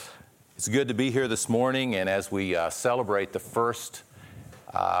It's good to be here this morning, and as we celebrate the first,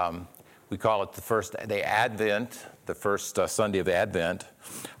 we call it the first day Advent, the first Sunday of Advent,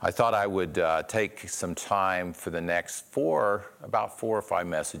 I thought I would take some time for the next about four or five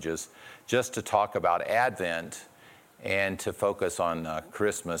messages just to talk about Advent and to focus on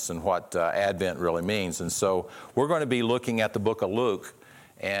Christmas and what Advent really means. And so we're going to be looking at the book of Luke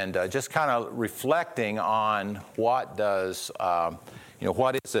and just kind of reflecting on what is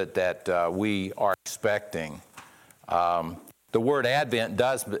it that we are expecting. The word Advent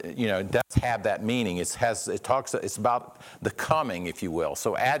does have that meaning. It's about the coming, if you will.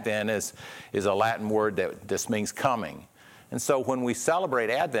 So Advent is a Latin word that just means coming. And so when we celebrate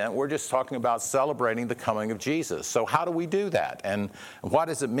Advent, we're just talking about celebrating the coming of Jesus. So how do we do that? And what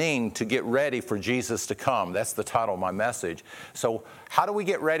does it mean to get ready for Jesus to come? That's the title of my message. So how do we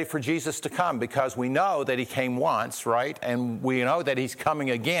get ready for Jesus to come? Because we know that he came once, right? And we know that he's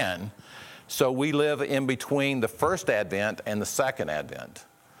coming again. So we live in between the first Advent and the second Advent.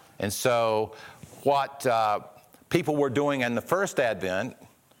 And so what people were doing in the first Advent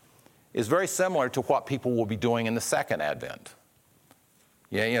is very similar to what people will be doing in the second Advent.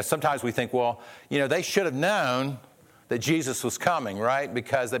 Sometimes we think, they should have known that Jesus was coming, right?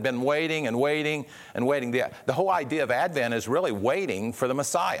 Because they've been waiting and waiting and waiting. The whole idea of Advent is really waiting for the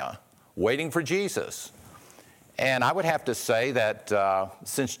Messiah, waiting for Jesus. And I would have to say that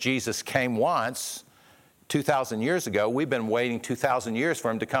since Jesus came once, 2,000 years ago, we've been waiting 2,000 years for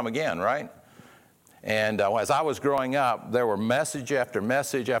him to come again, right? And as I was growing up, there were message after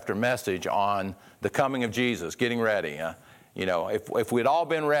message after message on the coming of Jesus, getting ready. If we'd all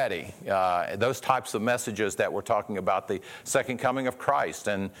been ready, those types of messages that were talking about the second coming of Christ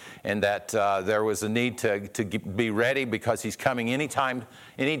and that there was a need to be ready because he's coming anytime,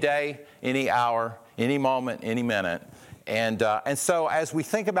 any day, any hour, any moment, any minute. And so as we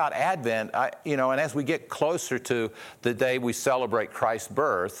think about Advent, and as we get closer to the day we celebrate Christ's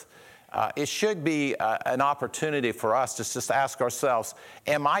birth, it should be an opportunity for us to just ask ourselves,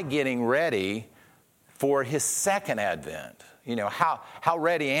 am I getting ready for his second Advent? How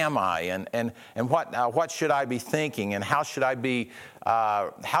ready am I? And what should I be thinking? And how should I be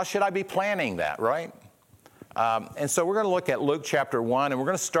planning that, right? And so we're going to look at Luke chapter 1, and we're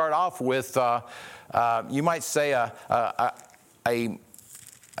going to start off with, you might say, a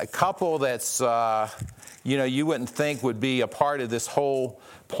couple that's, you wouldn't think would be a part of this whole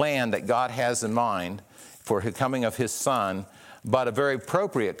plan that God has in mind for the coming of his son, but a very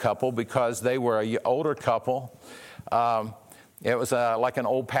appropriate couple because they were an older couple. It was like an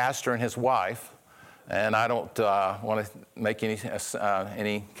old pastor and his wife, and I don't want to make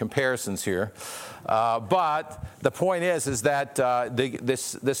any comparisons here. But the point is that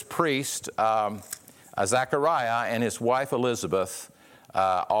this priest, Zechariah, and his wife Elizabeth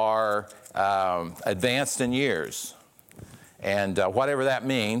are advanced in years. And whatever that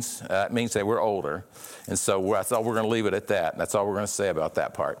means, it means they were older. And so that's all we're going to leave it at that. That's all we're going to say about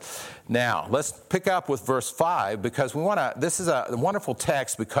that part. Now, let's pick up with verse 5 because this is a wonderful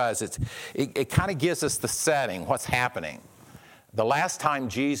text because it kind of gives us the setting, what's happening. The last time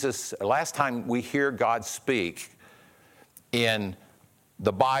we hear God speak in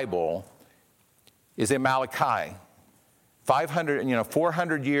the Bible is in Malachi.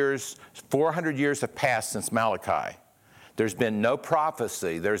 400 years have passed since Malachi. There's been no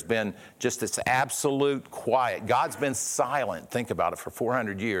prophecy. There's been just this absolute quiet. God's been silent, think about it, for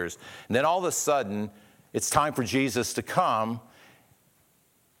 400 years. And then all of a sudden, it's time for Jesus to come.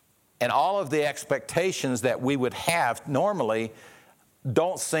 And all of the expectations that we would have normally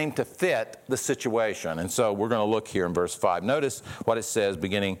don't seem to fit the situation. And so we're going to look here in verse 5. Notice what it says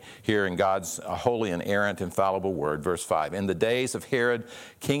beginning here in God's holy, inerrant, infallible word. Verse 5. In the days of Herod,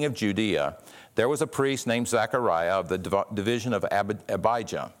 king of Judea, there was a priest named Zechariah of the division of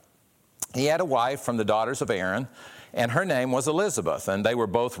Abijah. He had a wife from the daughters of Aaron, and her name was Elizabeth, and they were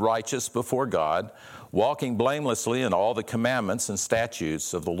both righteous before God, walking blamelessly in all the commandments and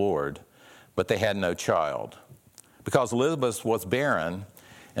statutes of the Lord. But they had no child, because Elizabeth was barren,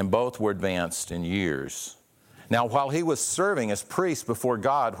 and both were advanced in years. Now, while he was serving as priest before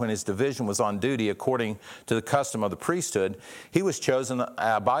God when his division was on duty according to the custom of the priesthood, he was chosen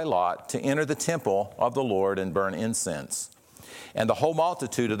by lot to enter the temple of the Lord and burn incense. And the whole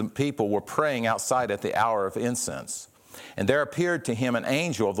multitude of the people were praying outside at the hour of incense. And there appeared to him an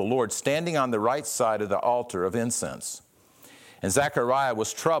angel of the Lord standing on the right side of the altar of incense. And Zechariah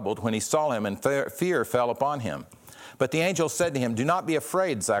was troubled when he saw him, and fear fell upon him. But the angel said to him, "Do not be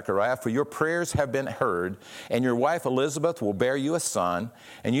afraid, Zechariah, for your prayers have been heard, and your wife Elizabeth will bear you a son,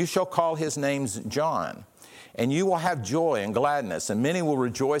 and you shall call his name John. and you will have joy and gladness, and many will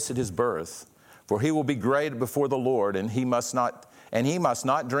rejoice at his birth. For he will be great before the Lord, and he must not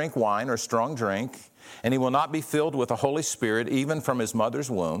drink wine or strong drink, and he will not be filled with the Holy Spirit, even from his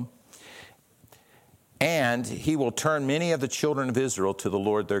mother's womb. And he will turn many of the children of Israel to the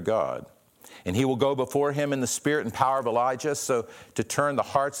Lord their God. And he will go before him in the spirit and power of Elijah, so to turn the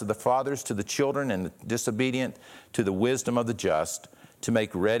hearts of the fathers to the children and the disobedient to the wisdom of the just, to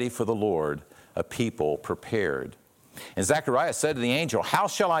make ready for the Lord a people prepared. And Zechariah said to the angel, how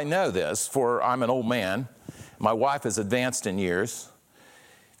shall I know this? For I'm an old man. My wife is advanced in years.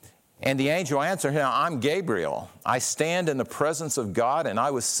 And the angel answered him, I'm Gabriel. I stand in the presence of God, and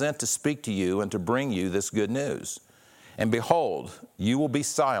I was sent to speak to you and to bring you this good news. And behold, you will be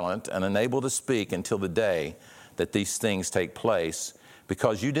silent and unable to speak until the day that these things take place,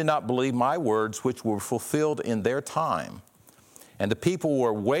 because you did not believe my words, which were fulfilled in their time. And the people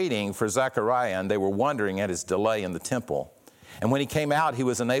were waiting for Zechariah, and they were wondering at his delay in the temple. And when he came out, he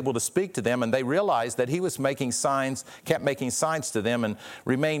was unable to speak to them, and they realized that he was kept making signs to them, and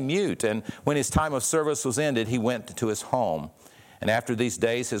remained mute. And when his time of service was ended, he went to his home. And after these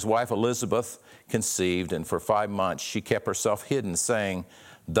days, his wife Elizabeth conceived, and for 5 months she kept herself hidden, saying,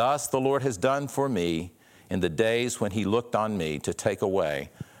 thus the Lord has done for me in the days when he looked on me to take away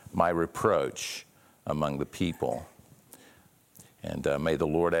my reproach among the people. And may the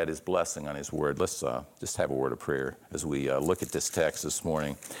Lord add his blessing on his word. Let's just have a word of prayer as we look at this text this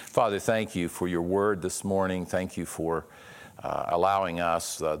morning. Father, thank you for your word this morning. Thank you for allowing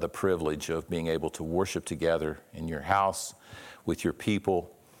us the privilege of being able to worship together in your house with your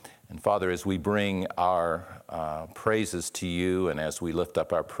people. And Father, as we bring our praises to you and as we lift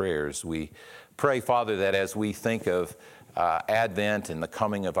up our prayers, we pray, Father, that as we think of Advent and the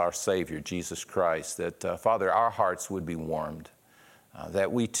coming of our Savior, Jesus Christ, that, Father, our hearts would be warmed.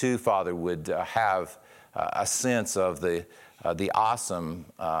 That we too, Father, would have a sense of the awesome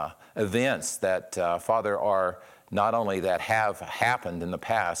events that, Father, are not only that have happened in the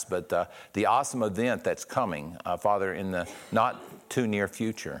past, but the awesome event that's coming, Father, in the not too near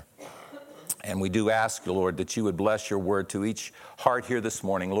future. And we do ask, Lord, that you would bless your word to each heart here this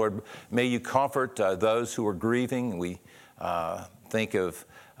morning. Lord, may you comfort those who are grieving. We think of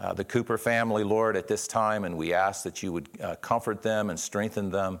the Cooper family, Lord, at this time, and we ask that you would comfort them and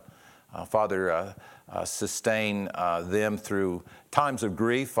strengthen them. Father, sustain them through times of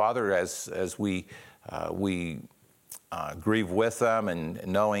grief, Father, as we grieve with them, and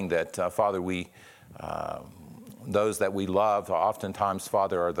knowing that, Father, those that we love, oftentimes,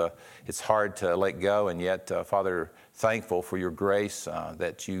 Father, it's hard to let go, and yet, Father, thankful for your grace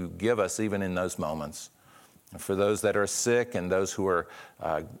that you give us even in those moments. For those that are sick and those who are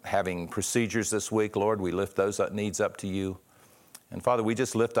having procedures this week, Lord, we lift those needs up to you. And Father, we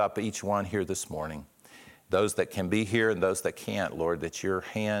just lift up each one here this morning. Those that can be here and those that can't, Lord, that your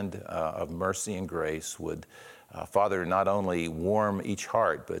hand of mercy and grace would, Father, not only warm each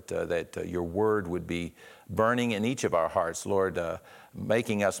heart, but that your word would be burning in each of our hearts, Lord,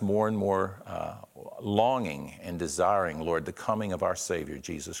 making us more and more longing and desiring, Lord, the coming of our Savior,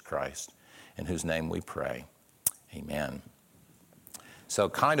 Jesus Christ, in whose name we pray. Amen. So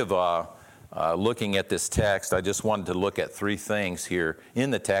kind of looking at this text, I just wanted to look at 3 things here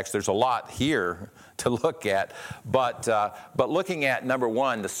in the text. There's a lot here to look at, but looking at, number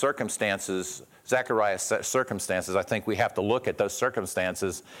 1, the circumstances, Zechariah's circumstances, I think we have to look at those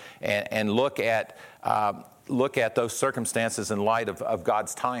circumstances and look at those circumstances in light of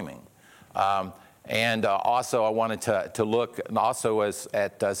God's timing. And also I wanted to look also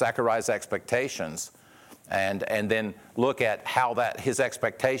at Zechariah's expectations, and then look at how his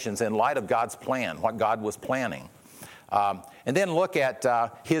expectations in light of God's plan, what God was planning. And then look at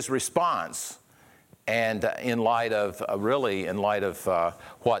his response, and in light of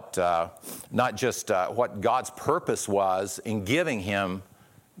what not just what God's purpose was in giving him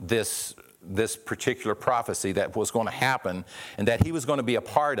this particular prophecy that was going to happen, and that he was going to be a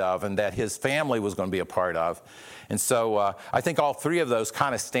part of, and that his family was going to be a part of. And so I think all 3 of those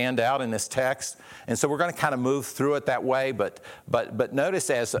kind of stand out in this text. And so we're going to kind of move through it that way. But notice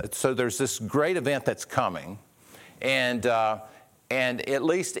so there's this great event that's coming. And at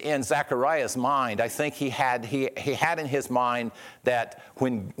least in Zechariah's mind, I think he had in his mind that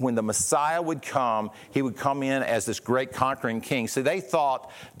when the Messiah would come, he would come in as this great conquering king. So they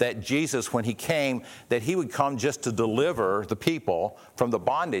thought that Jesus, when he came, that he would come just to deliver the people from the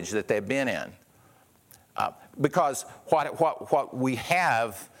bondage that they've been in. Because what we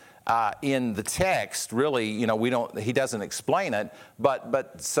have in the text, really, he doesn't explain it,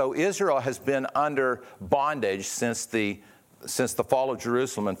 but so Israel has been under bondage since the fall of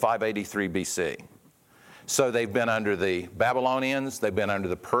Jerusalem in 583 BC. So they've been under the Babylonians, they've been under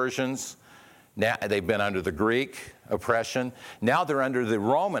the Persians, now they've been under the Greek oppression. Now they're under the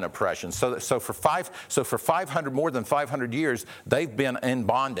Roman oppression. So for 500, more than 500 years, they've been in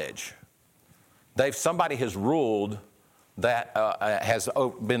bondage. Somebody has ruled that has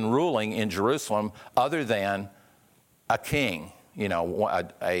been ruling in Jerusalem other than a king,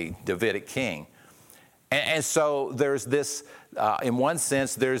 a Davidic king. And so there's this, in one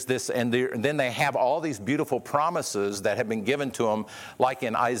sense, there's this, and then they have all these beautiful promises that have been given to them, like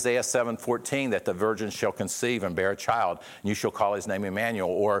in Isaiah 7:14, that the virgin shall conceive and bear a child, and you shall call his name Emmanuel,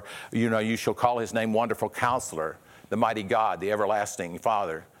 or, you shall call his name Wonderful Counselor, the Mighty God, the Everlasting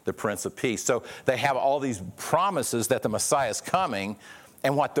Father, the Prince of Peace. So they have all these promises that the Messiah is coming.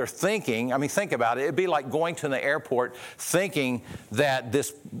 And what they're thinking, think about it. It'd be like going to the airport thinking that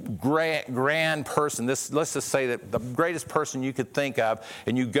this grand person, let's just say that the greatest person you could think of,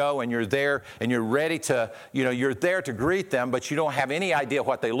 and you go and you're there and you're ready to, you're there to greet them, but you don't have any idea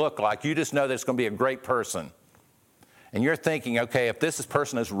what they look like. You just know that it's going to be a great person. And you're thinking, okay, if this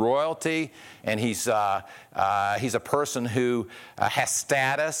person is royalty and he's a person who has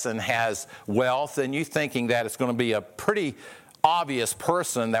status and has wealth, then you're thinking that it's going to be a pretty obvious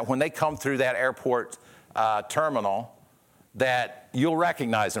person that when they come through that airport terminal, that you'll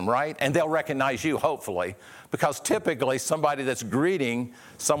recognize them, right? And they'll recognize you, hopefully, because typically somebody that's greeting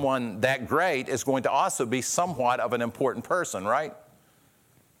someone that great is going to also be somewhat of an important person, right?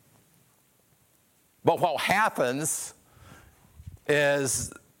 But what happens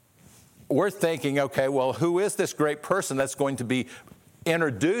is we're thinking, okay, well, who is this great person that's going to be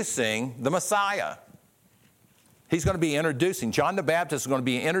introducing the Messiah? He's going to be introducing, John the Baptist is going to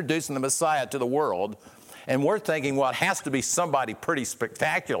be introducing the Messiah to the world. And we're thinking, well, it has to be somebody pretty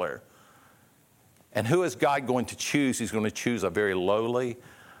spectacular. And who is God going to choose? He's going to choose a very lowly,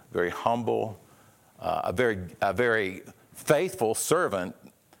 very humble, a very faithful servant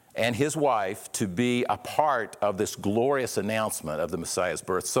and his wife to be a part of this glorious announcement of the Messiah's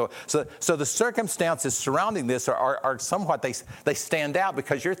birth. So the circumstances surrounding this are somewhat, they stand out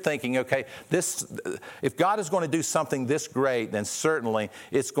because you're thinking, okay, if God is going to do something this great, then certainly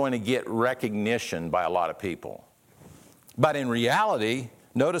it's going to get recognition by a lot of people. But in reality,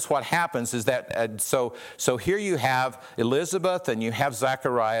 notice what happens is that, so here you have Elizabeth and you have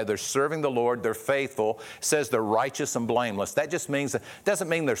Zechariah. They're serving the Lord. They're faithful. It says they're righteous and blameless. That just means, doesn't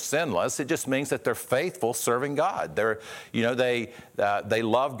mean they're sinless. It just means that they're faithful serving God. They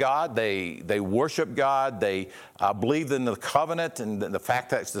love God. They worship God. They believe in the covenant and the fact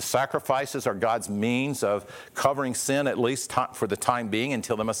that the sacrifices are God's means of covering sin, at least for the time being,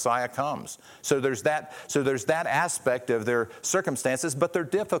 until the Messiah comes. So there's that aspect of their circumstances, but they're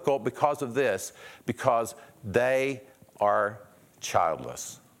difficult because of this, because they are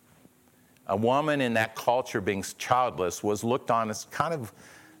childless. A woman in that culture being childless was looked on as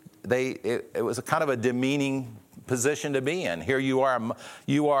it was a kind of a demeaning position to be in. Here you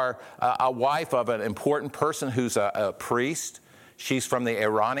are a wife of an important person who's a priest. She's from the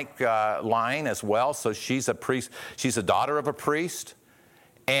Aaronic line as well, so she's a priest. She's a daughter of a priest.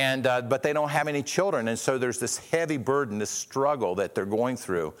 And but they don't have any children, and so there's this heavy burden, this struggle that they're going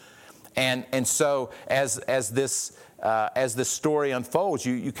through, and so as this story unfolds,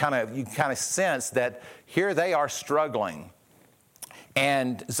 you kind of sense that here they are struggling,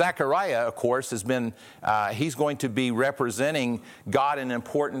 and Zechariah, of course, he's going to be representing God in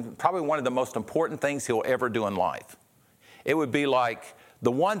probably one of the most important things he'll ever do in life. It would be like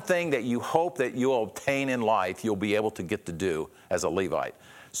the one thing that you hope that you'll obtain in life, you'll be able to get to do as a Levite.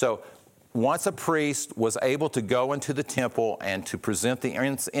 So once a priest was able to go into the temple and to present the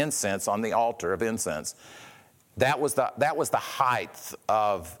incense on the altar of incense, that was the height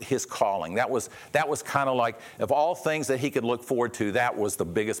of his calling. That was kind of like, of all things that he could look forward to, that was the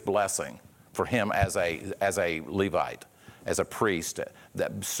biggest blessing for him as a Levite, as a priest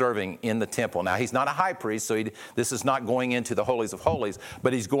that serving in the temple. Now, he's not a high priest, so this is not going into the holies of holies,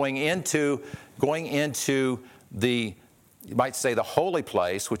 but he's going into the, you might say, the holy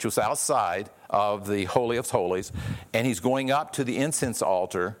place, which was outside of the Holy of Holies, and he's going up to the incense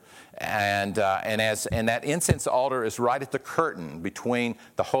altar, and that incense altar is right at the curtain between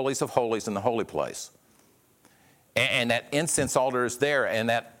the holies of holies and the holy place. And that incense altar is there, and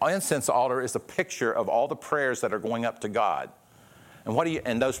that incense altar is a picture of all the prayers that are going up to God.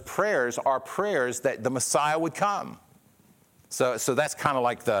 And those prayers are prayers that the Messiah would come. So that's kind of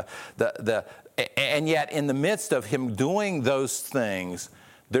like and yet in the midst of him doing those things,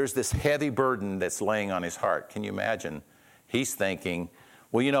 there's this heavy burden that's laying on his heart. Can you imagine? He's thinking,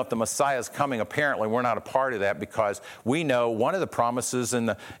 Well, if the Messiah is coming, apparently we're not a part of that, because we know one of the promises,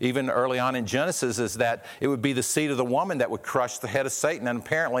 even early on in Genesis, is that it would be the seed of the woman that would crush the head of Satan. And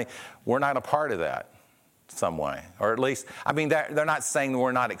apparently we're not a part of that some way. Or at least, they're not saying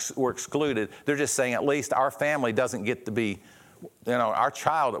we're excluded. They're just saying at least our family doesn't get to be, our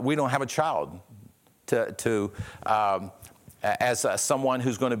child. We don't have a child as someone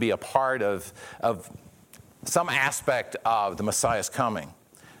who's going to be a part of some aspect of the Messiah's coming.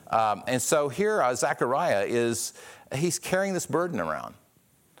 And so here Zechariah he's carrying this burden around.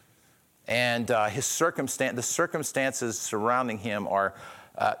 And the circumstances surrounding him are,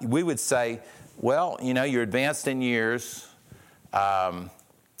 we would say, well, you're advanced in years, and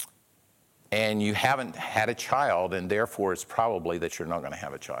you haven't had a child, and therefore it's probably that you're not going to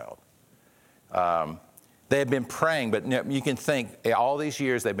have a child. They have been praying, but you can think, all these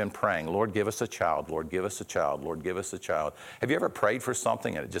years they've been praying, Lord, give us a child, Lord, give us a child, Lord, give us a child. Have you ever prayed for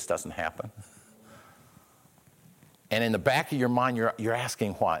something and it just doesn't happen? And in the back of your mind, you're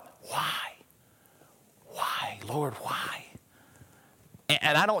asking what? Why? Why, Lord, why?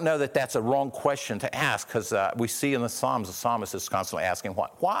 And I don't know that that's a wrong question to ask, because we see in the Psalms, the psalmist is constantly asking,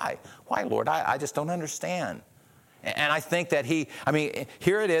 what? Why? Why, Lord? I just don't understand. And I think that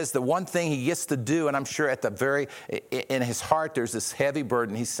here it is, the one thing he gets to do, and I'm sure in his heart there's this heavy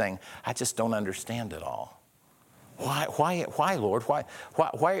burden. He's saying, I just don't understand it all. Why, Lord? Why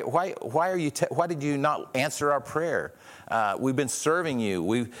are you? Why did you not answer our prayer? We've been serving you.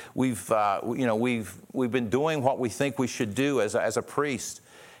 We've been doing what we think we should do as a priest,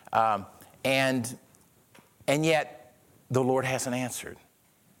 and yet the Lord hasn't answered.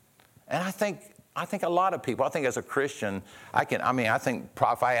 And I think a lot of people, I think as a Christian, I think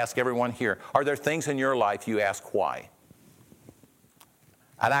if I ask everyone here, are there things in your life you ask why?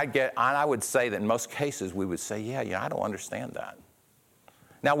 And I would say that in most cases we would say, yeah, I don't understand that.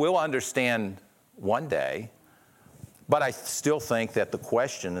 Now we'll understand one day, but I still think that the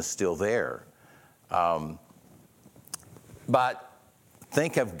question is still there. But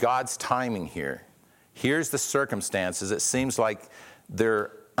think of God's timing here. Here's the circumstances. It seems like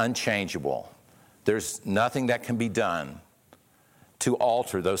they're unchangeable. There's nothing that can be done to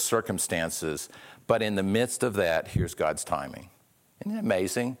alter those circumstances. But in the midst of that, here's God's timing. Isn't it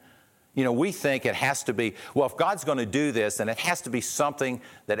amazing? We think it has to be, well, if God's going to do this, then it has to be something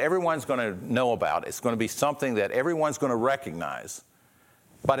that everyone's going to know about. It's going to be something that everyone's going to recognize.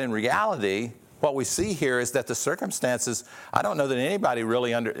 But in reality, what we see here is that the circumstances, I don't know that anybody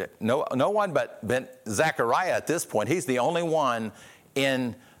really no one but Zechariah at this point. He's the only one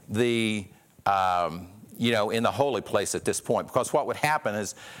in the in the holy place at this point. Because what would happen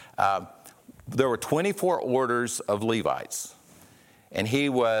is there were 24 orders of Levites. And he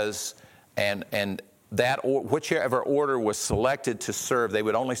was, and that whichever order was selected to serve, they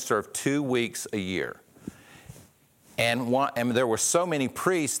would only serve 2 weeks a year. And there were so many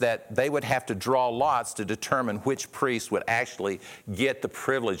priests that they would have to draw lots to determine which priest would actually get the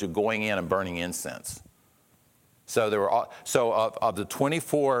privilege of going in and burning incense. So there were of the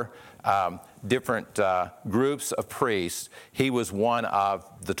 24 different groups of priests, he was one of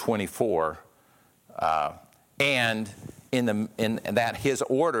the 24, and in that his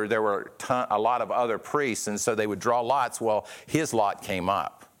order, there were a lot of other priests, and so they would draw lots. Well, his lot came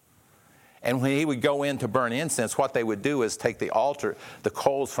up. And when he would go in to burn incense, what they would do is take the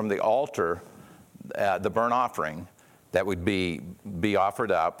coals from the altar, the burnt offering that would be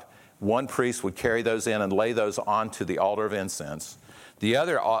offered up. One priest would carry those in and lay those onto the altar of incense. The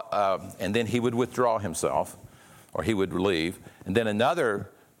other, and then he would withdraw himself, or he would leave. And then another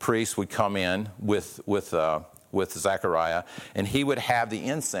priest would come in with Zechariah, and he would have the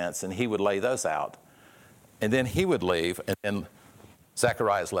incense, and he would lay those out. And then he would leave, and then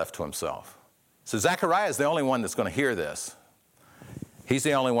Zechariah is left to himself. So Zechariah is the only one that's going to hear this. He's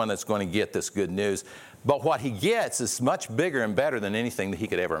the only one that's going to get this good news. But what he gets is much bigger and better than anything that he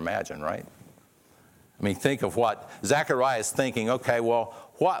could ever imagine, right? Think of what Zechariah is thinking. Okay, well,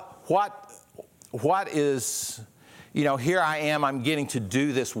 what is, here I am, I'm getting to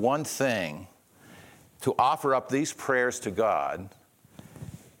do this one thing, to offer up these prayers to God,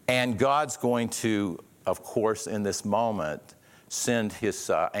 and God's going to, of course, in this moment, send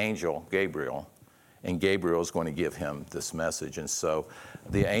his angel, Gabriel, and Gabriel is going to give him this message. And so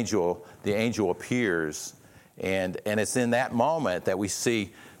the angel appears, and it's in that moment that we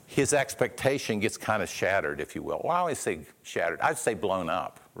see his expectation gets kind of shattered, if you will. Well, I always say shattered. I'd say blown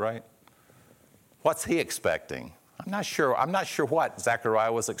up, right? What's he expecting? I'm not sure what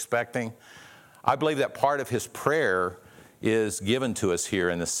Zechariah was expecting. I believe that part of his prayer is given to us here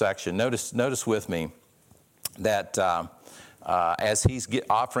in this section. Notice with me that as he's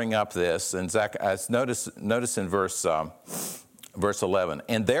offering up this, and notice in verse 11,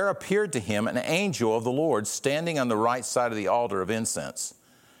 and there appeared to him an angel of the Lord standing on the right side of the altar of incense.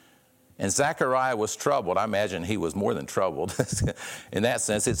 And Zechariah was troubled. I imagine he was more than troubled in that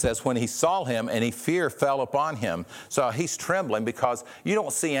sense. It says, when he saw him, and fear fell upon him. So he's trembling because you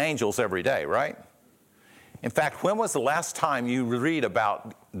don't see angels every day, right? In fact, when was the last time you read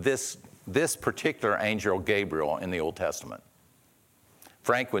about this particular angel, Gabriel, in the Old Testament?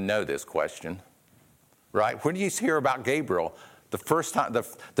 Frank would know this question, right? When do you hear about Gabriel? The first time,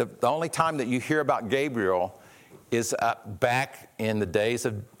 the only time that you hear about Gabriel is back in the days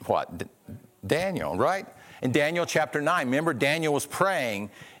of what? Daniel, right? In Daniel chapter 9, remember Daniel was praying,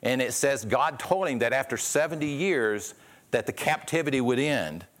 and it says God told him that after 70 years that the captivity would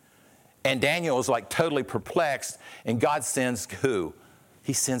end. And Daniel was like totally perplexed, and God sends who?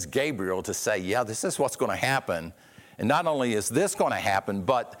 He sends Gabriel to say, yeah, this is what's going to happen. And not only is this going to happen,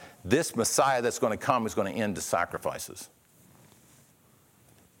 but this Messiah that's going to come is going to end the sacrifices.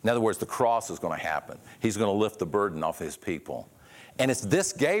 In other words, the cross is going to happen. He's going to lift the burden off his people. And it's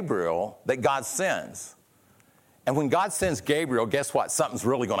this Gabriel that God sends. And when God sends Gabriel, guess what? Something's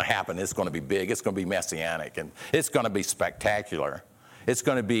really going to happen. It's going to be big. It's going to be messianic. And it's going to be spectacular. It's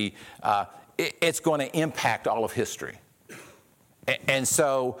going to be, it's going to impact all of history. And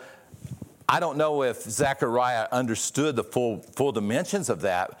so I don't know if Zechariah understood the full dimensions of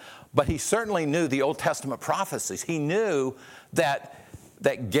that, but he certainly knew the Old Testament prophecies. He knew that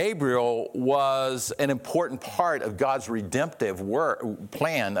Gabriel was an important part of God's redemptive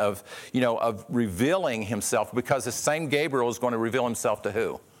plan of revealing himself, because the same Gabriel is going to reveal himself to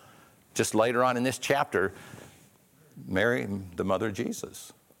who? Just later on in this chapter, Mary, the mother of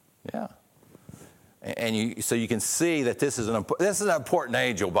Jesus. Yeah. And so you can see that this is an important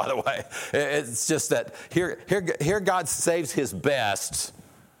angel, by the way. It's just that here God saves his best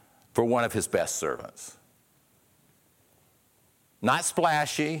for one of his best servants. Not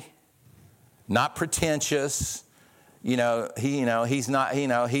splashy, not pretentious. He's not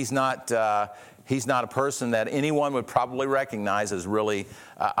a person that anyone would probably recognize as really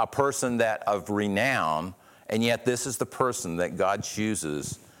a person that of renown. And yet, this is the person that God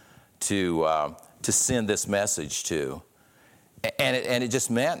chooses to send this message to. And it just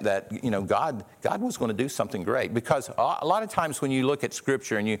meant that God was going to do something great, because a lot of times when you look at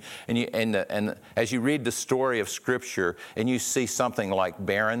Scripture and as you read the story of Scripture and you see something like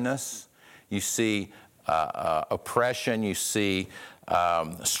barrenness, you see oppression, you see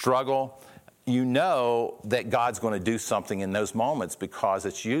struggle, you know that God's going to do something in those moments, because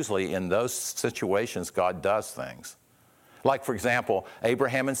it's usually in those situations God does things. Like, for example,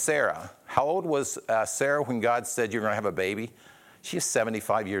 Abraham and Sarah. How old was Sarah when God said you're going to have a baby? She is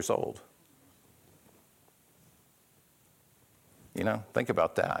 75 years old. Think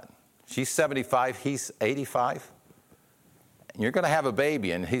about that. She's 75, he's 85. And you're going to have a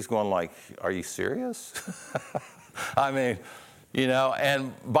baby, and he's going like, are you serious? I mean,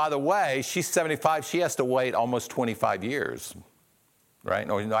 and by the way, she's 75, she has to wait almost 25 years, right?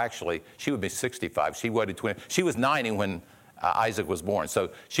 No, actually, she would be 65. She waited 20. She was 90 when Isaac was born.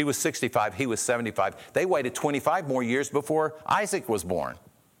 So she was 65, he was 75. They waited 25 more years before Isaac was born.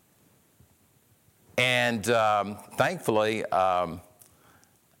 And thankfully,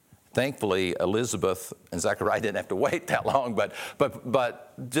 Elizabeth and Zechariah didn't have to wait that long.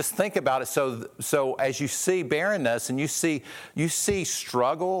 But just think about it. So as you see barrenness and you see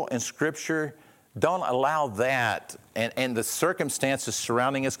struggle in Scripture, don't allow that and the circumstances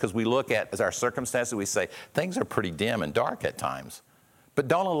surrounding us, because we look at as our circumstances, we say things are pretty dim and dark at times. But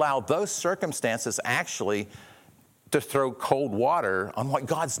don't allow those circumstances actually to throw cold water on what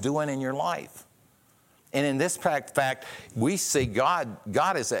God's doing in your life. And in this fact, we see God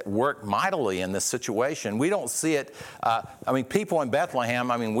is at work mightily in this situation. We don't see it. People in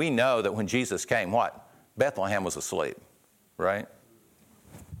Bethlehem, we know that when Jesus came, what? Bethlehem was asleep, right?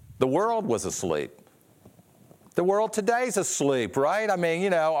 The world was asleep. The world today's asleep, right?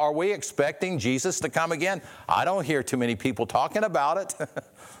 Are we expecting Jesus to come again? I don't hear too many people talking about it.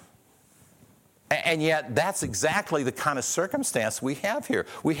 And yet, that's exactly the kind of circumstance we have here.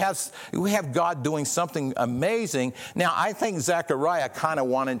 We have God doing something amazing. Now, I think Zechariah kind of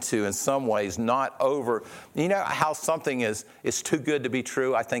wanted to, in some ways, not over. How something is too good to be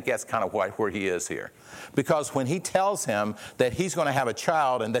true? I think that's kind of where he is here. Because when he tells him that he's going to have a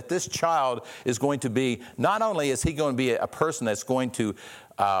child, and that this child is going to be, not only is he going to be a person that's going to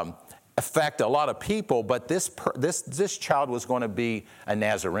affect a lot of people, but this child was going to be a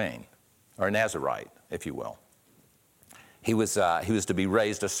Nazarene. Or a Nazarite, if you will. He was to be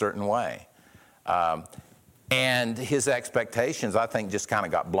raised a certain way. And his expectations, I think, just kind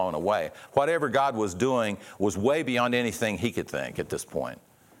of got blown away. Whatever God was doing was way beyond anything he could think at this point.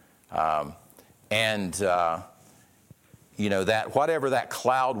 That whatever that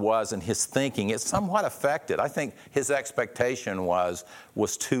cloud was in his thinking, it somewhat affected. I think his expectation was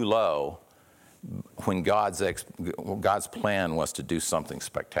too low when God's plan was to do something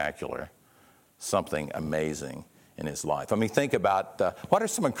spectacular, something amazing in his life. I mean, think about what are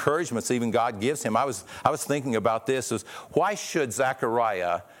some encouragements even God gives him. I was thinking about this: is why should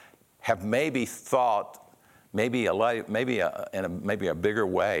Zechariah have maybe thought maybe a bigger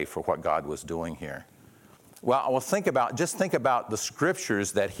way for what God was doing here? Well, think about the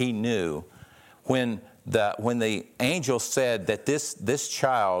scriptures that he knew when the angel said that this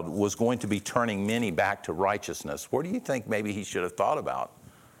child was going to be turning many back to righteousness. What do you think maybe he should have thought about?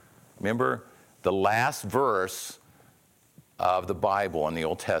 Remember the last verse of the Bible in the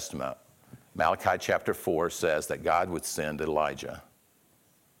Old Testament, Malachi chapter 4, says that God would send Elijah,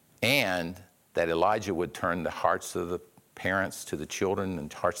 and that Elijah would turn the hearts of the parents to the children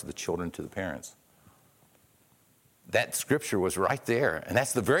and hearts of the children to the parents. That scripture was right there. And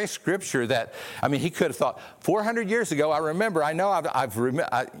that's the very scripture that, he could have thought, 400 years ago, I know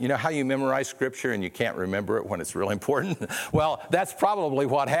you know how you memorize scripture and you can't remember it when it's really important? Well, that's probably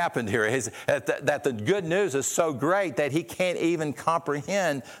what happened here, is that the good news is so great that he can't even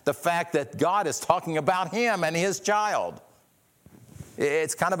comprehend the fact that God is talking about him and his child.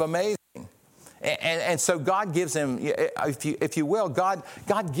 It's kind of amazing. And so God gives him, if you will, God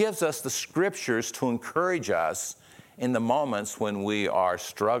gives us the scriptures to encourage us in the moments when we are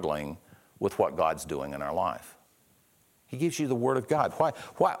struggling with what God's doing in our life. He gives you the Word of God. Why?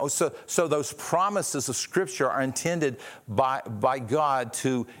 So those promises of Scripture are intended by God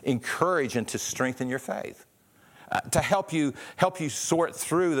to encourage and to strengthen your faith, to help you sort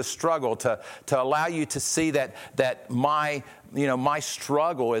through the struggle, to allow you to see that my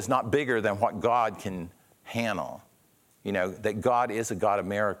struggle is not bigger than what God can handle. That God is a God of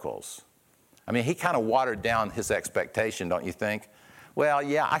miracles. He kind of watered down his expectation, don't you think? Well,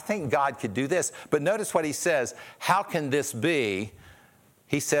 yeah, I think God could do this. But notice what he says. How can this be?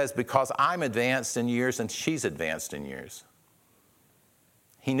 He says, because I'm advanced in years and she's advanced in years.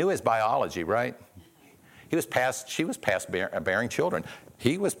 He knew his biology, right? She was past bearing children.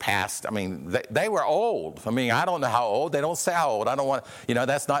 He was past, they were old. I don't know how old. They don't say how old. I don't want,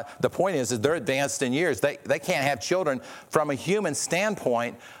 that's not, the point is they're advanced in years. They can't have children from a human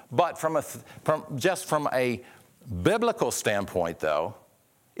standpoint, but from a biblical standpoint, though,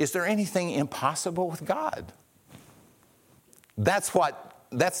 is there anything impossible with God? That's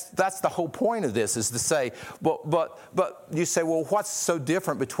the whole point of this, is to say, but you say, well, what's so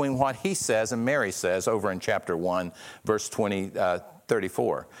different between what he says and Mary says over in chapter 1, verse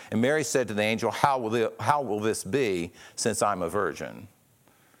 34? And Mary said to the angel, how will this be, since I'm a virgin?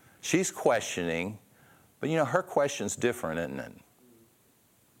 She's questioning, but her question's different, isn't it?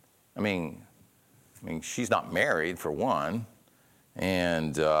 She's not married, for one,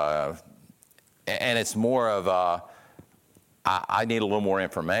 and it's more of I need a little more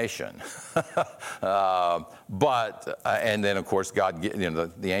information. And then, of course, God,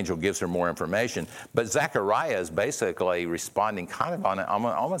 the angel gives her more information. But Zechariah is basically responding kind of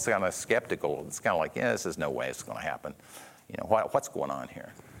almost on a skeptical. It's kind of like, this is no way it's going to happen. What's going on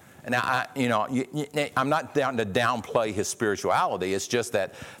here? And now, I'm not down to downplay his spirituality. It's just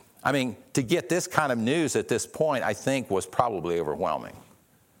that, to get this kind of news at this point, I think was probably overwhelming.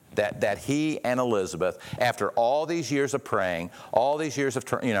 That he and Elizabeth, after all these years of praying, all these years of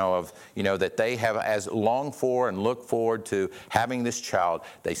that they have as longed for and looked forward to having this child,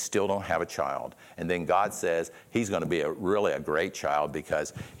 they still don't have a child. And then God says he's going to be really a great child,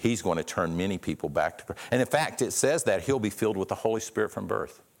 because he's going to turn many people back to Christ. And in fact, it says that he'll be filled with the Holy Spirit from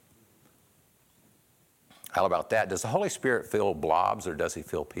birth. How about that? Does the Holy Spirit fill blobs, or does he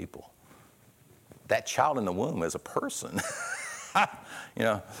fill people? That child in the womb is a person.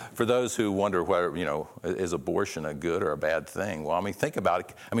 For those who wonder whether, is abortion a good or a bad thing? Well, think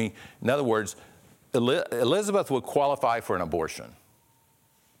about it. In other words, Elizabeth would qualify for an abortion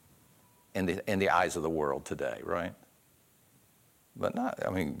in the eyes of the world today, right? But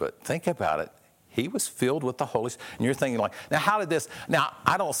but think about it. He was filled with the Holy Spirit. And you're thinking now how did this,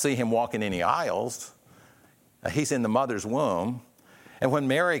 I don't see him walking any aisles. He's in the mother's womb. And when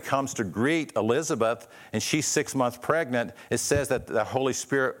Mary comes to greet Elizabeth and she's 6 months pregnant, it says that the Holy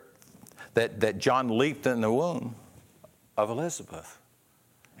Spirit, that John leaped in the womb of Elizabeth.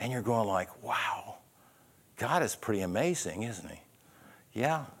 And you're going wow, God is pretty amazing, isn't he?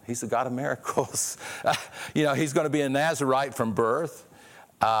 Yeah, he's the God of miracles. He's going to be a Nazarite from birth.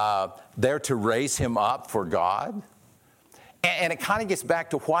 They're to raise him up for God. And it kind of gets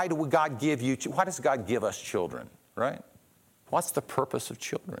back to why does God give us children, right? What's the purpose of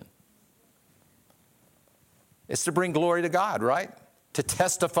children? It's to bring glory to God, right? To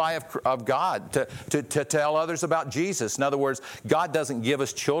testify of God, to tell others about Jesus. In other words, God doesn't give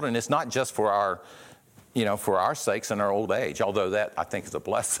us children. It's not just for our sakes in our old age, although that I think is a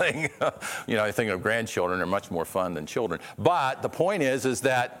blessing. I think of grandchildren are much more fun than children. But the point is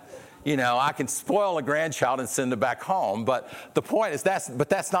that, I can spoil a grandchild and send them back home. But the point is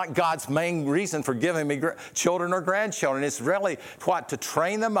that's not God's main reason for giving me children or grandchildren. It's really to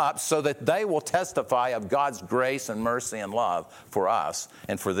train them up so that they will testify of God's grace and mercy and love for us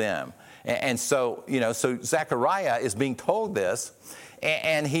and for them. And so Zechariah is being told this,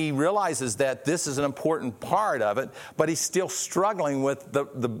 and he realizes that this is an important part of it, but he's still struggling with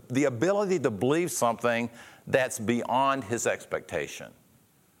the ability to believe something that's beyond his expectation.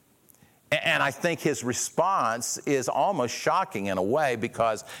 And I think his response is almost shocking in a way,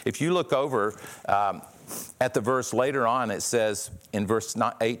 because if you look over at the verse later on, it says in verse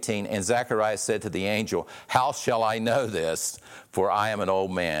 18, and Zechariah said to the angel, how shall I know this? For I am an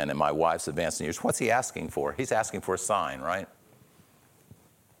old man and my wife's advanced in years. What's he asking for? He's asking for a sign, right?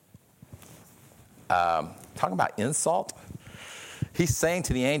 Talking about insult. He's saying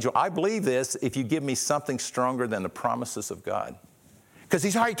to the angel, I believe this if you give me something stronger than the promises of God. Because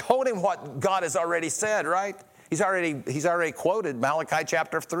he's already told him what God has already said, right? He's already quoted Malachi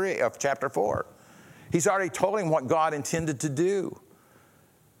chapter 4. He's already told him what God intended to do.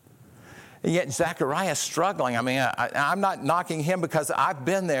 And yet Zechariah is struggling. I mean, I'm not knocking him, because I've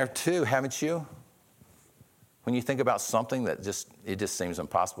been there too, haven't you? When you think about something that just seems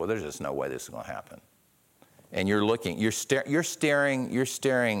impossible, there's just no way this is going to happen. And you're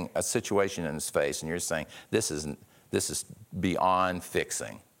staring a situation in his face, and you're saying, this is beyond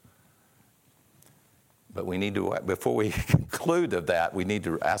fixing. But we need to, before we conclude of that, we need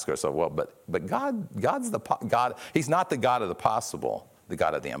to ask ourselves, well, but God's the God. He's not the God of the possible, the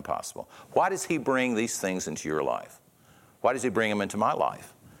God of the impossible. Why does he bring these things into your life? Why does he bring them into my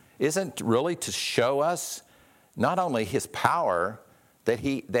life? Isn't really to show us not only his power, that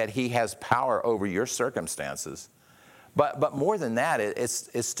he has power over your circumstances, but more than that,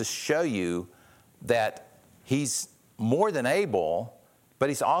 it's to show you that he's more than able, but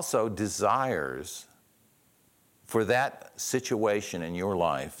he's also desires for that situation in your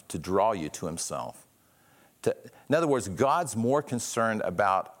life to draw you to himself. In other words, God's more concerned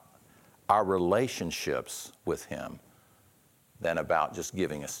about our relationships with him than about just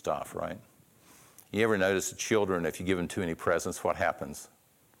giving us stuff, right? You ever notice the children, if you give them too many presents, what happens?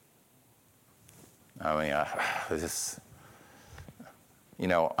 I mean,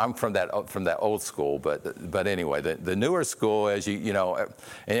 I'm from that old school, but anyway, the newer school, as and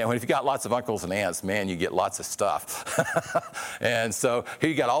if you got lots of uncles and aunts, man, you get lots of stuff. And so here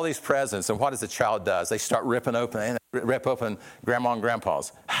you got all these presents, and what does the child does? They start rip open Grandma and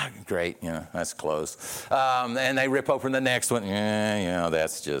Grandpa's. Great, that's close. And they rip open the next one.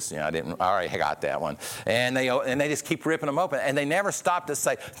 That's just, I got that one. And they just keep ripping them open, and they never stop to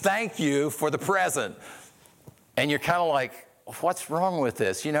say thank you for the present. And you're kind of like, what's wrong with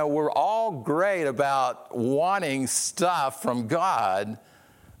this? We're all great about wanting stuff from God,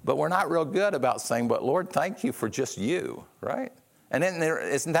 but we're not real good about saying, but Lord, thank you for just you, right? And then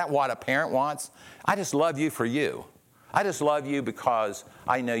isn't that what a parent wants? I just love you for you. I just love you because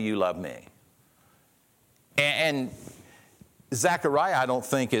I know you love me. And Zechariah, I don't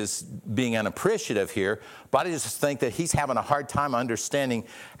think, is being unappreciative here, but I just think that he's having a hard time understanding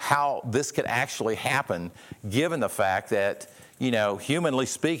how this could actually happen, given the fact that, humanly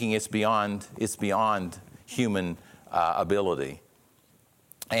speaking, it's beyond human ability.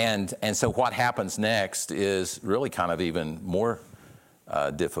 And so what happens next is really kind of even more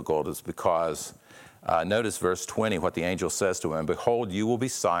difficult. Is because, notice verse 20, what the angel says to him, behold, you will be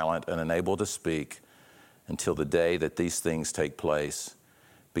silent and unable to speak until the day that these things take place,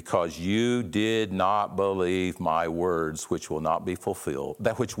 because you did not believe my words, which will be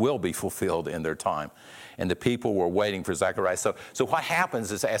fulfilled in their time. And the people were waiting for Zechariah. So what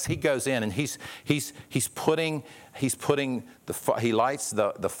happens is, as he goes in and he lights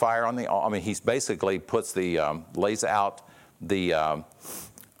the fire on the. I mean, he's basically lays out the.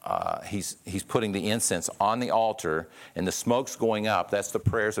 He's putting the incense on the altar, and the smoke's going up. That's the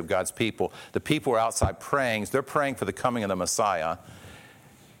prayers of God's people. The people are outside praying. They're praying for the coming of the Messiah.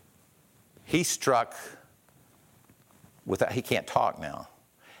 He's struck with that. He can't talk now.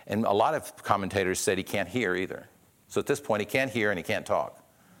 And a lot of commentators said he can't hear either. So at this point, he can't hear and he can't talk.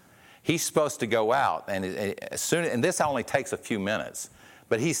 He's supposed to go out, and this only takes a few minutes.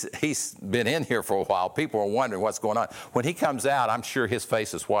 but he's been in here for a while. People are wondering what's going on. When he comes out, I'm sure his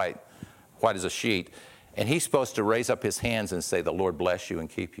face is white as a sheet. And he's supposed to raise up his hands and say, the Lord bless you and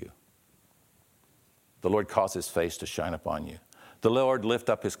keep you. The Lord cause his face to shine upon you. The Lord lift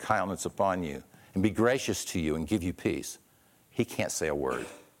up his countenance upon you and be gracious to you and give you peace. He can't say a word.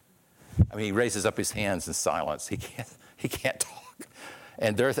 I mean, he raises up his hands in silence. He can't talk.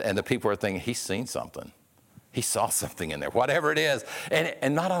 And the people are thinking, he's seen something. He saw something in there, whatever it is.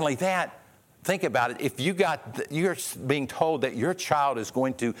 And not only that, think about it. If you're being told that your child is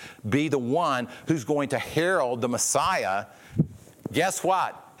going to be the one who's going to herald the Messiah, guess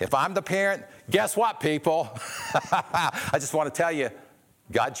what? If I'm the parent, guess what, people? I just want to tell you,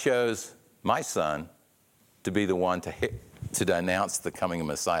 God chose my son to be the one to announce the coming of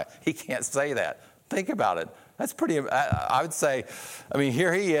Messiah. He can't say that. Think about it. That's pretty, I would say, I mean,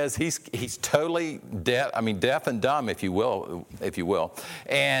 here he is. He's totally deaf and dumb, if you will.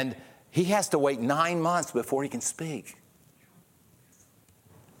 And he has to wait 9 months before he can speak.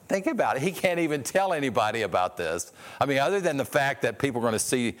 Think about it. He can't even tell anybody about this. I mean, other than the fact that people are going to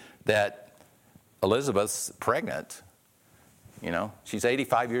see that Elizabeth's pregnant. You know, she's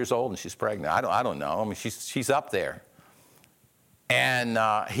 85 years old and she's pregnant. I don't know. I mean, she's up there. And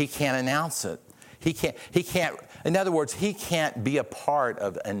he can't announce it. He can't, in other words, he can't be a part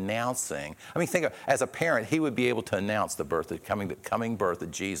of announcing. I mean, think of, as a parent, he would be able to announce the coming birth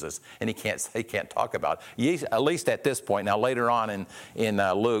of Jesus, and he can't talk about it. At least at this point. Now, later on in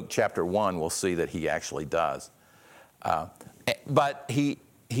Luke chapter 1, we'll see that he actually does. But he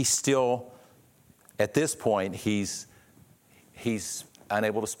still, at this point, he's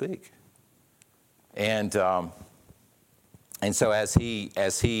unable to speak. And so as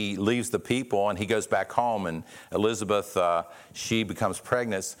he leaves the people and he goes back home, and Elizabeth, she becomes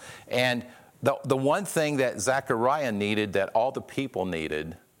pregnant. And the one thing that Zechariah needed, that all the people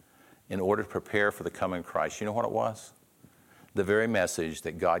needed in order to prepare for the coming of Christ, you know what it was? The very message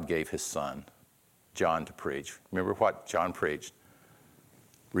that God gave his son, John, to preach. Remember what John preached?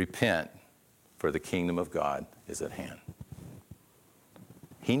 Repent, for the kingdom of God is at hand.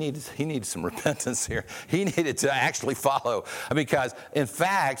 He needed some repentance here. He needed to actually follow. Because, in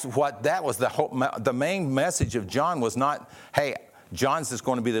fact, that was the main message of John was not, hey, John's just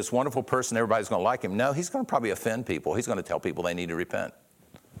going to be this wonderful person, everybody's going to like him. No, he's going to probably offend people. He's going to tell people they need to repent.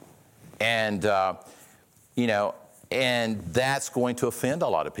 And, and that's going to offend a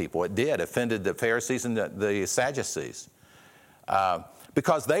lot of people. It did. Offended the Pharisees and the Sadducees.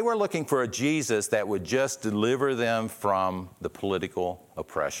 Because they were looking for a Jesus that would just deliver them from the political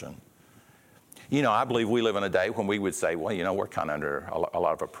oppression. You know, I believe we live in a day when we would say, well, you know, we're kind of under a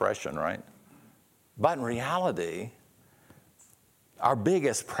lot of oppression, right? But in reality, our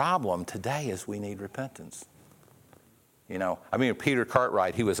biggest problem today is we need repentance. You know, I mean, Peter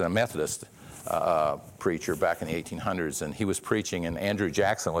Cartwright, he was a Methodist preacher back in the 1800s, and he was preaching, and Andrew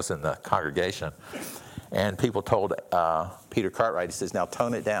Jackson was in the congregation. And people told Peter Cartwright, he says, now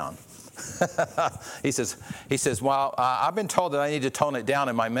tone it down. He says, well, I've been told that I need to tone it down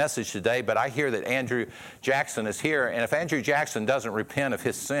in my message today, but I hear that Andrew Jackson is here, and if Andrew Jackson doesn't repent of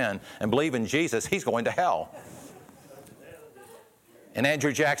his sin and believe in Jesus, he's going to hell. And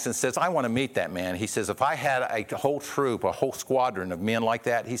Andrew Jackson says, I want to meet that man. He says, if I had a whole troop, a whole squadron of men like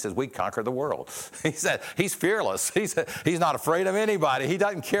that, he says, we'd conquer the world. He said, he's fearless. He's not afraid of anybody. He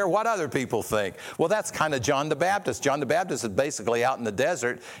doesn't care what other people think. Well, that's kind of John the Baptist. John the Baptist is basically out in the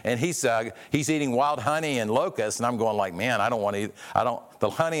desert, and he's eating wild honey and locusts. And I'm going like, man, I don't want to eat. The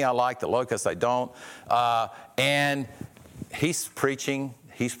honey I like, the locusts I don't. And he's preaching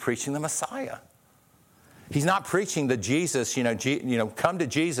the Messiah. He's not preaching the Jesus, come to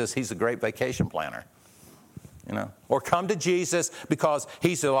Jesus, he's a great vacation planner. Or come to Jesus because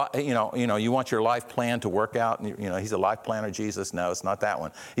he's you want your life plan to work out, and he's a life planner Jesus. No, it's not that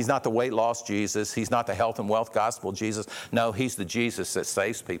one. He's not the weight loss Jesus. He's not the health and wealth gospel Jesus. No, he's the Jesus that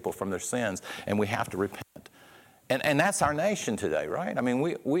saves people from their sins, and we have to repent. And that's our nation today, right? I mean,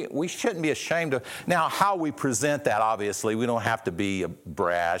 we shouldn't be ashamed of. Now, how we present that, obviously, we don't have to be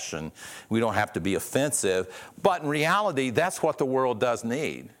brash and we don't have to be offensive. But in reality, that's what the world does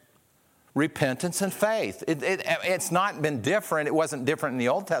need. Repentance and faith. It's not been different. It wasn't different in the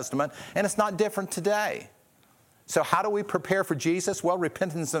Old Testament, and it's not different today. So how do we prepare for Jesus? Well,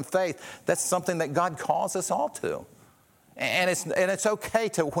 repentance and faith, that's something that God calls us all to. And it's okay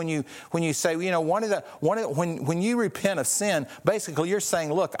to when you say, when you repent of sin, basically you're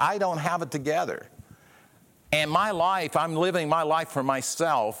saying, look, I don't have it together. And my life, I'm living my life for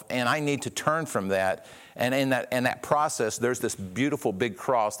myself, and I need to turn from that. And in that process, there's this beautiful big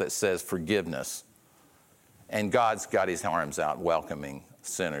cross that says forgiveness. And God's got his arms out welcoming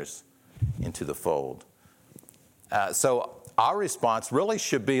sinners into the fold. So our response really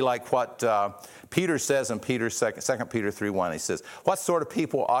should be like what Peter says in 2 Peter 3:1. He says, "What sort of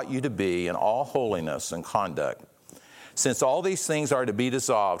people ought you to be in all holiness and conduct? Since all these things are to be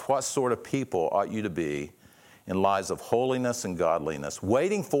dissolved, what sort of people ought you to be in lives of holiness and godliness,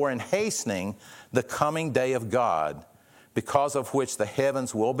 waiting for and hastening the coming day of God, because of which the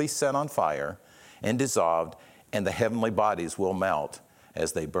heavens will be set on fire and dissolved, and the heavenly bodies will melt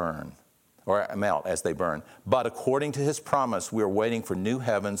as they burn. But according to his promise, we are waiting for new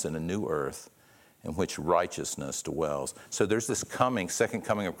heavens and a new earth in which righteousness dwells." So there's this second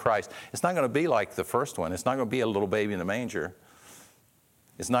coming of Christ. It's not going to be like the first one. It's not going to be a little baby in a manger.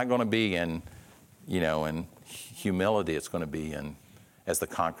 It's not going to be in humility. It's going to be as the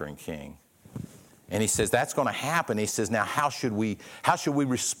conquering king. And he says that's going to happen. He says, now how should we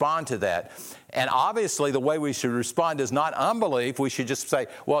respond to that? And obviously the way we should respond is not unbelief. We should just say,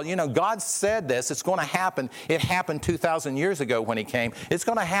 well, God said this. It's going to happen. It happened 2,000 years ago when he came. It's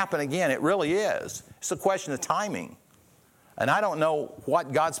going to happen again. It really is. It's a question of timing. And I don't know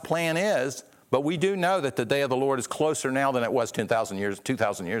what God's plan is, but we do know that the day of the Lord is closer now than it was 2,000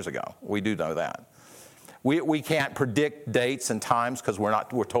 years ago. We do know that. We can't predict dates and times because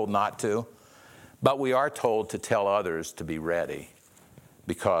we're told not to. But we are told to tell others to be ready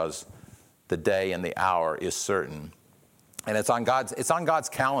because the day and the hour is certain. And it's on God's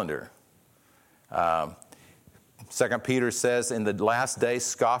calendar. 2 Peter says, "In the last days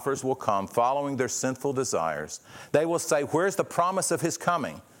scoffers will come, following their sinful desires. They will say, 'Where's the promise of his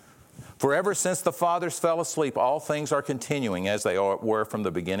coming?' For ever since the fathers fell asleep, all things are continuing as they were from the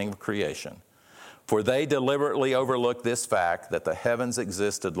beginning of creation. For they deliberately overlooked this fact that the heavens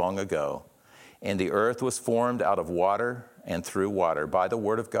existed long ago, and the earth was formed out of water and through water by the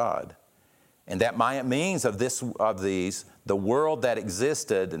word of God. And that by means of these, the world that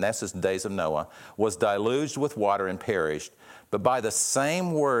existed," and that's just the days of Noah, "was deluged with water and perished. But by the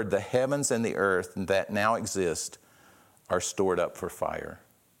same word, the heavens and the earth that now exist are stored up for fire."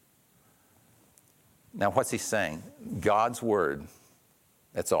 Now, what's he saying? God's word,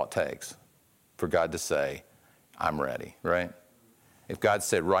 that's all it takes for God to say, "I'm ready," right? If God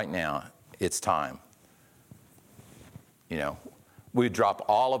said right now, it's time, we'd drop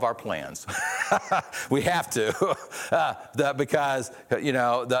all of our plans. We have to, because, in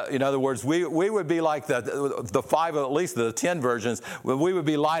other words, we would be like the 5, at least the 10 versions, we would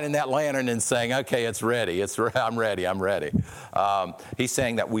be lighting that lantern and saying, "Okay, it's ready. I'm ready." He's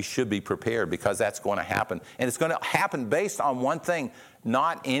saying that we should be prepared because that's going to happen. And it's going to happen based on one thing,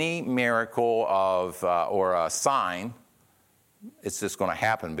 not any miracle or a sign. It's just going to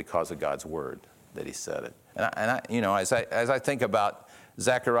happen because of God's word that he said it. And as I think about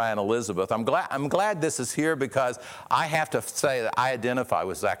Zechariah and Elizabeth, I'm glad this is here because I have to say that I identify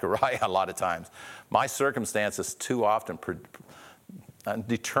with Zechariah a lot of times. My circumstances too often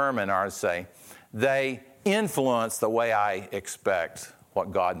determine, or say, they influence the way I expect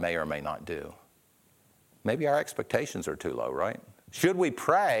what God may or may not do. Maybe our expectations are too low, right? Should we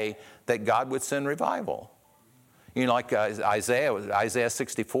pray that God would send revival? Like Isaiah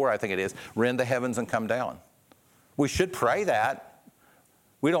 64, I think it is, "Rend the heavens and come down." We should pray that.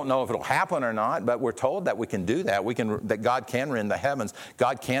 We don't know if it'll happen or not, but we're told that we can do that. That God can rend the heavens.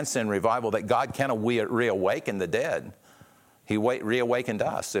 God can send revival. That God can reawaken the dead. He reawakened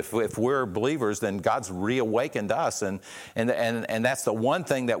us. If we're believers, then God's reawakened us, and that's the one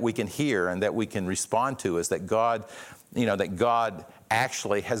thing that we can hear and that we can respond to is that God, that God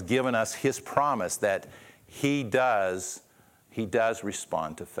actually has given us His promise that He does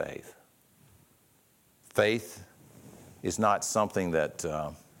respond to faith. Faith is not something that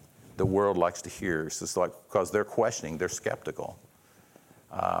the world likes to hear. It's just because they're questioning, they're skeptical.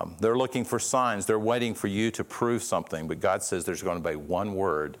 They're looking for signs. They're waiting for you to prove something. But God says there's going to be one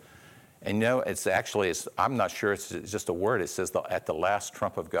word. And I'm not sure it's just a word. It says at the last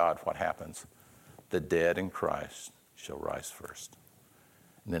trump of God, what happens? The dead in Christ shall rise first.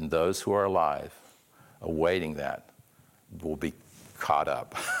 And then those who are alive, awaiting that, will be caught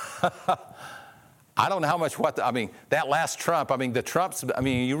up. I don't know how much that last trump, the trumps,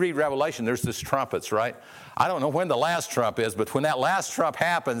 you read Revelation, there's this trumpets, right? I don't know when the last trump is, but when that last trump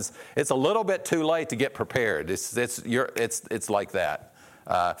happens, it's a little bit too late to get prepared. It's like that.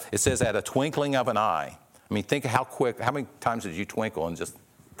 It says at a twinkling of an eye. Think of how many times did you twinkle in just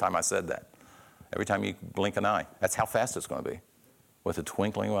the time I said that? Every time you blink an eye. That's how fast it's going to be. With a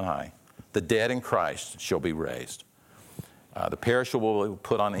twinkling of an eye. The dead in Christ shall be raised. The perishable will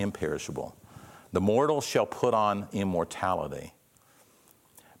put on imperishable. The mortal shall put on immortality.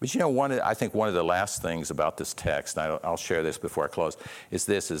 But I think one of the last things about this text, and I'll share this before I close, is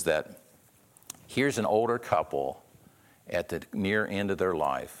that here's an older couple at the near end of their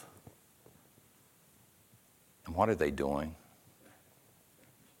life. And what are they doing?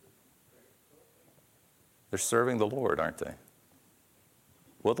 They're serving the Lord, aren't they?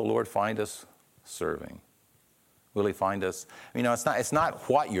 Will the Lord find us serving? Will he find us? It's not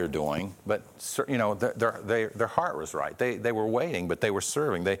what you're doing, but their heart was right. They were waiting, but they were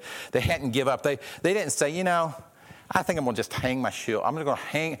serving. They hadn't give up. They didn't say, I think I'm going to just hang my shield. I'm going to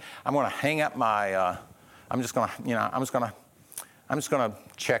hang up my. I'm just going to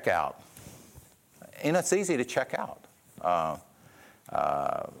check out. And it's easy to check out.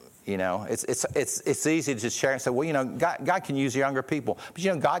 It's easy to just share and say, well, God can use younger people.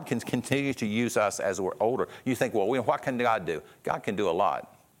 But, God can continue to use us as we're older. You think, well, what can God do? God can do a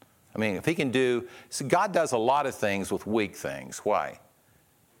lot. If he can do, God does a lot of things with weak things. Why?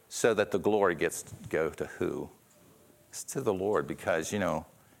 So that the glory gets to go to who? It's to the Lord, because,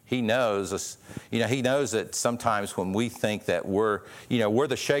 he knows us. He knows that sometimes when we think that we're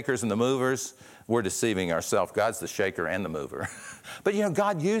the shakers and the movers, we're deceiving ourselves. God's the shaker and the mover. But,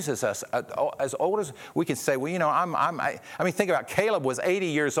 God uses us. As old as we can say, well, think about Caleb was 80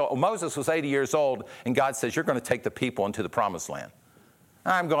 years old. Moses was 80 years old, and God says, you're going to take the people into the promised land.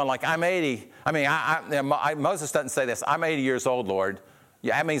 I'm going like, I'm 80. Moses doesn't say this. I'm 80 years old, Lord.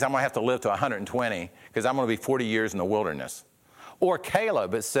 Yeah, that means I'm going to have to live to 120 because I'm going to be 40 years in the wilderness. Or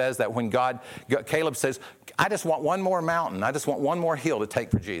Caleb, it says that when Caleb says, I just want one more mountain. I just want one more hill to take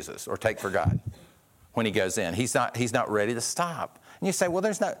for Jesus or take for God. When he goes in, he's not ready to stop. And you say, well,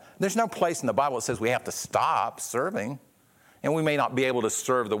 there's no place in the Bible that says we have to stop serving. And we may not be able to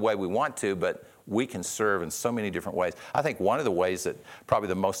serve the way we want to, but we can serve in so many different ways. I think one of the ways that probably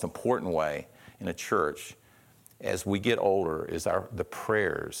the most important way in a church as we get older is the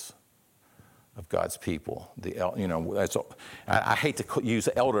prayers of God's people. I hate to use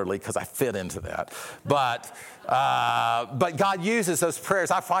elderly because I fit into that, but God uses those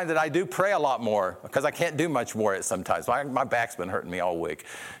prayers. I find that I do pray a lot more because I can't do much more at sometimes. My back's been hurting me all week.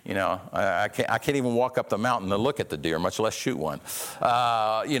 I can't even walk up the mountain to look at the deer, much less shoot one.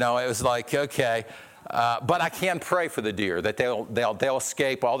 It was like, okay. But I can pray for the deer that they'll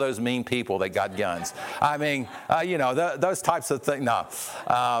escape all those mean people that got guns. Those types of things. No,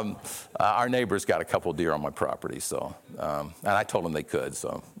 our neighbors got a couple deer on my property, so and I told them they could,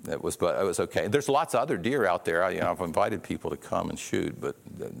 so it was okay. There's lots of other deer out there. I've invited people to come and shoot, but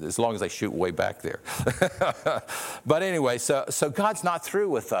as long as they shoot way back there. But anyway, so God's not through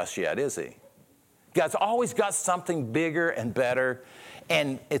with us yet, is he? God's always got something bigger and better.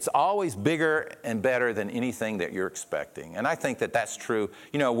 And it's always bigger and better than anything that you're expecting. And I think that that's true.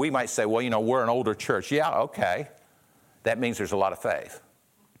 We might say, well, we're an older church. Yeah, okay. That means there's a lot of faith.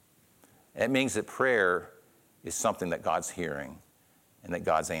 It means that prayer is something that God's hearing and that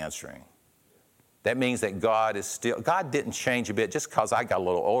God's answering. That means that God didn't change a bit just because I got a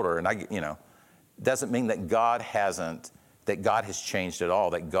little older. And doesn't mean that God has changed at all,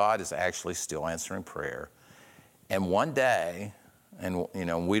 that God is actually still answering prayer. And one day, and,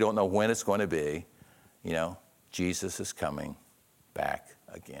 we don't know when it's going to be, Jesus is coming back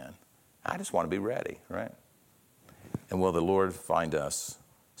again. I just want to be ready, right? And will the Lord find us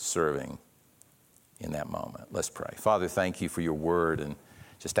serving in that moment? Let's pray. Father, thank you for your word, and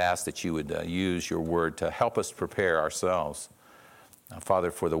just ask that you would use your word to help us prepare ourselves. Father,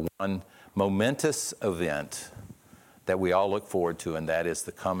 for the one momentous event that we all look forward to, and that is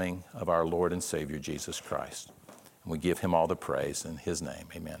the coming of our Lord and Savior, Jesus Christ. And we give him all the praise in his name.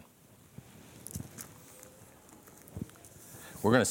 Amen. We're going to